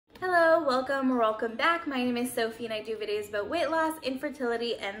welcome or welcome back. My name is Sophie and I do videos about weight loss,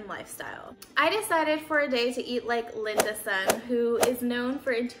 infertility, and lifestyle. I decided for a day to eat like Linda Sun, who is known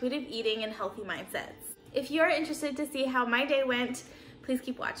for intuitive eating and healthy mindsets. If you are interested to see how my day went, please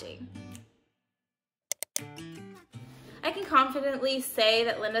keep watching. I can confidently say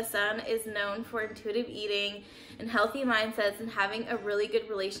that Linda Sun is known for intuitive eating and healthy mindsets and having a really good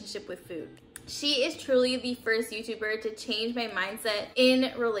relationship with food. She is truly the first YouTuber to change my mindset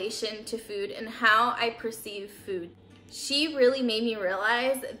in relation to food and how I perceive food. She really made me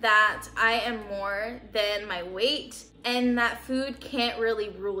realize that I am more than my weight and that food can't really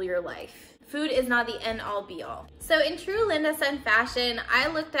rule your life. Food is not the end all be all. So in true Linda Sun fashion, I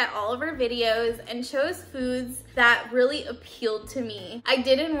looked at all of her videos and chose foods that really appealed to me. I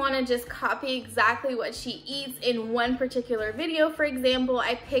didn't want to just copy exactly what she eats in one particular video. For example,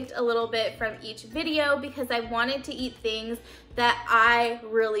 I picked a little bit from each video because I wanted to eat things that I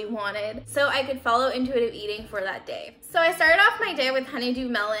really wanted so I could follow intuitive eating for that day. So I started off my day with honeydew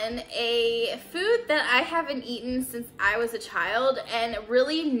melon, a food that I haven't eaten since I was a child and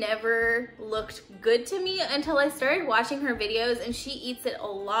really never looked good to me until I started watching her videos, and she eats it a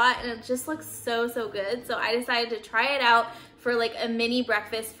lot and it just looks so good. So I decided to try it out for like a mini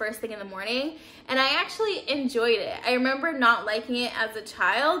breakfast first thing in the morning, and I actually enjoyed it. I remember not liking it as a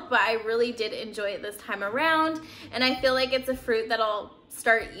child, but I really did enjoy it this time around, and I feel like it's a fruit that I'll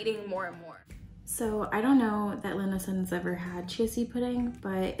start eating more and more. So I don't know that Linda Sun's ever had chia seed pudding,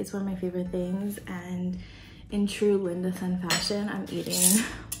 but it's one of my favorite things, and in true Linda Sun fashion, I'm eating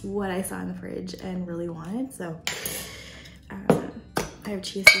what I saw in the fridge and really wanted. So I have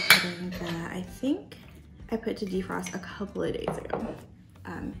chia seed pudding that I think I put to defrost a couple of days ago.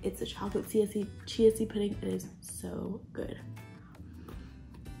 It's a chocolate chia seed pudding. It is so good.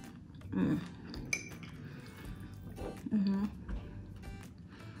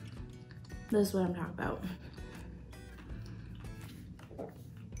 This is what I'm talking about.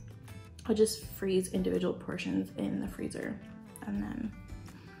 I'll just freeze individual portions in the freezer, and then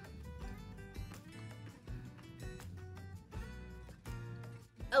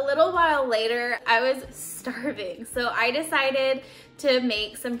a little while later, I was starving, so I decided to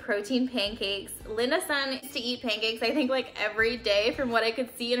make some protein pancakes. Linda Sun used to eat pancakes, I think like every day from what I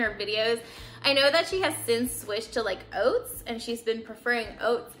could see in her videos. I know that she has since switched to like oats, and she's been preferring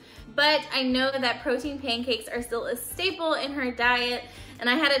oats, but I know that protein pancakes are still a staple in her diet, and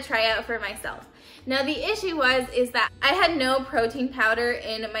I had to try out for myself. Now the issue is that I had no protein powder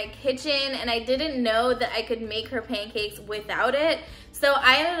in my kitchen, and I didn't know that I could make her pancakes without it. So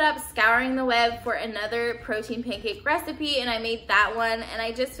I ended up scouring the web for another protein pancake recipe, and I made that one, and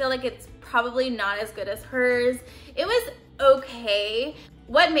I just feel like it's probably not as good as hers. It was okay.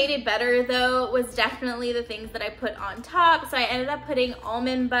 What made it better though was definitely the things that I put on top. So I ended up putting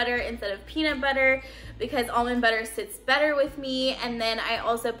almond butter instead of peanut butter because almond butter sits better with me. And then I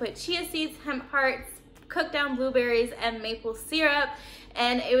also put chia seeds, hemp hearts, cooked down blueberries, and maple syrup.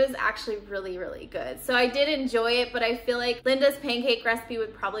 And it was actually really good. So I did enjoy it, but I feel like Linda's pancake recipe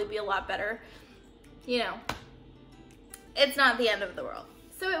would probably be a lot better. You know, it's not the end of the world.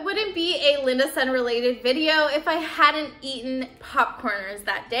 So it wouldn't be a Linda Sun related video if I hadn't eaten popcorners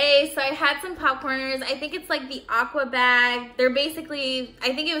that day. So I had some popcorners. I think it's like the aqua bag. They're basically,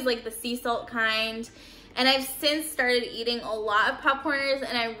 I think it was like the sea salt kind. And I've since started eating a lot of popcorners,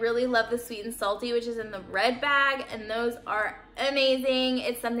 and I really love the sweet and salty, which is in the red bag, and those are amazing.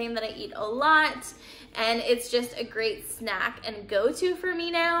 It's something that I eat a lot, and it's just a great snack and go-to for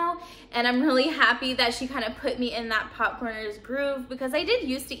me now. And I'm really happy that she kind of put me in that popcorners groove, because I did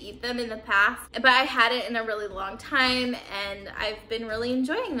used to eat them in the past, but I had it in a really long time, and I've been really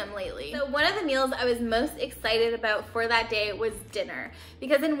enjoying them lately. So one of the meals I was most excited about for that day was dinner,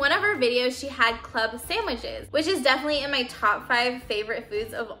 because in one of her videos she had club sandwiches, which is definitely in my top 5 favorite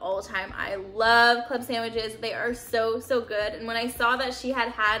foods of all time. I love club sandwiches. They are so good. And when I saw that she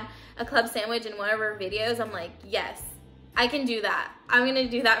had a club sandwich in one of her videos, I'm like, yes, I can do that. I'm gonna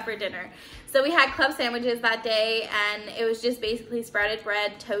do that for dinner. So we had club sandwiches that day, and it was just basically sprouted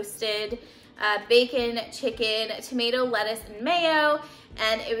bread, toasted, bacon, chicken, tomato, lettuce, and mayo.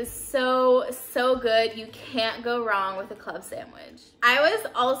 And it was so good. You can't go wrong with a club sandwich. I was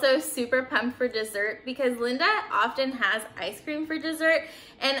also super pumped for dessert because Linda often has ice cream for dessert,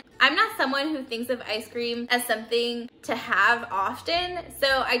 and I'm not someone who thinks of ice cream as something to have often,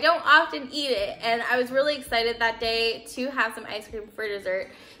 so I don't often eat it, and I was really excited that day to have some ice cream for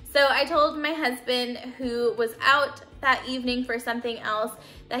dessert. So I told my husband, who was out that evening for something else,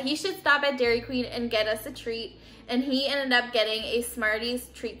 that he should stop at Dairy Queen and get us a treat. And he ended up getting a Smarties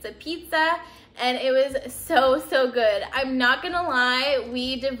Treats of Pizza, and it was so good. I'm not gonna lie,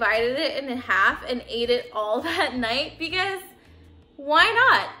 we divided it in half and ate it all that night because why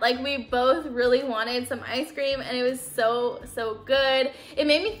not? Like, we both really wanted some ice cream and it was so good. It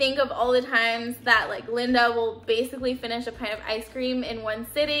made me think of all the times that like Linda will basically finish a pint of ice cream in one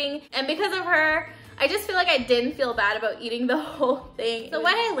sitting, and because of her, I just feel like I didn't feel bad about eating the whole thing. So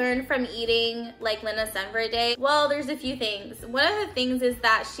what I learned from eating like Linda's son for a day, well, there's a few things. One of the things is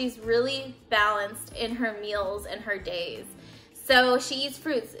that she's really balanced in her meals and her days. So she eats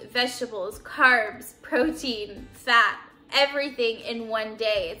fruits, vegetables, carbs, protein, fat, everything in one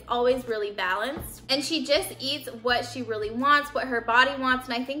day. It's always really balanced. And she just eats what she really wants, what her body wants.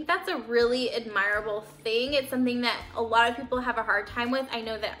 And I think that's a really admirable thing. It's something that a lot of people have a hard time with. I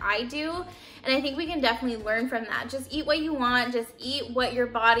know that I do. And I think we can definitely learn from that. Just eat what you want. Just eat what your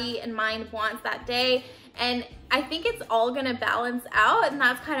body and mind wants that day. And I think it's all gonna balance out, and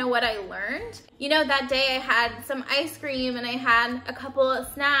that's kind of what I learned. You know, that day I had some ice cream and I had a couple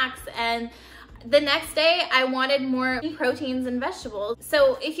of snacks, and the next day, I wanted more proteins and vegetables.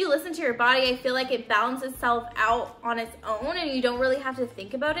 So if you listen to your body, I feel like it balances itself out on its own and you don't really have to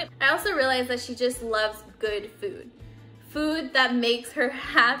think about it. I also realized that she just loves good food. Food that makes her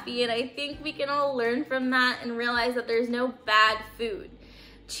happy, and I think we can all learn from that and realize that there's no bad food.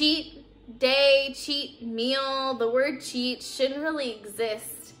 Cheat day, cheat meal, the word cheat shouldn't really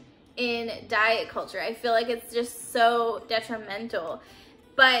exist in diet culture. I feel like it's just so detrimental.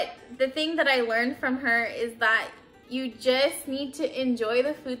 But the thing that I learned from her is that you just need to enjoy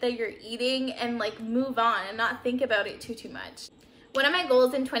the food that you're eating and like move on and not think about it too much. One of my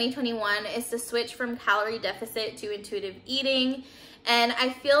goals in 2021 is to switch from calorie deficit to intuitive eating. And I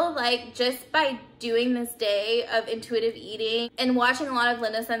feel like just by doing this day of intuitive eating and watching a lot of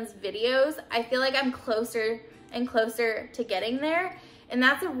Linda Sun's videos, I feel like I'm closer and closer to getting there. And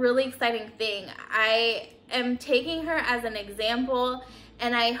that's a really exciting thing. I am taking her as an example,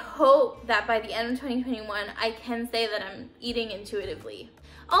 and I hope that by the end of 2021, I can say that I'm eating intuitively.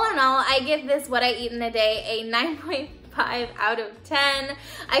 All in all, I give this What I Eat in a Day a 9.5 out of 10.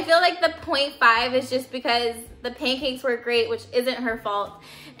 I feel like the 0.5 is just because the pancakes were great, which isn't her fault.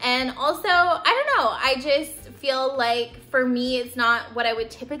 And also, I don't know, I just feel like for me, it's not what I would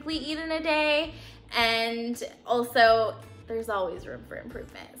typically eat in a day. And also, there's always room for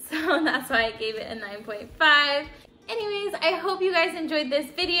improvement. So that's why I gave it a 9.5. Anyways, I hope you guys enjoyed this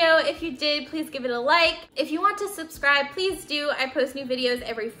video. If you did, please give it a like. If you want to subscribe, please do. I post new videos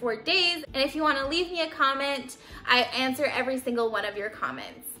every 4 days. And if you want to leave me a comment, I answer every single one of your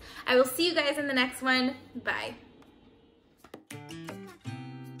comments. I will see you guys in the next one. Bye.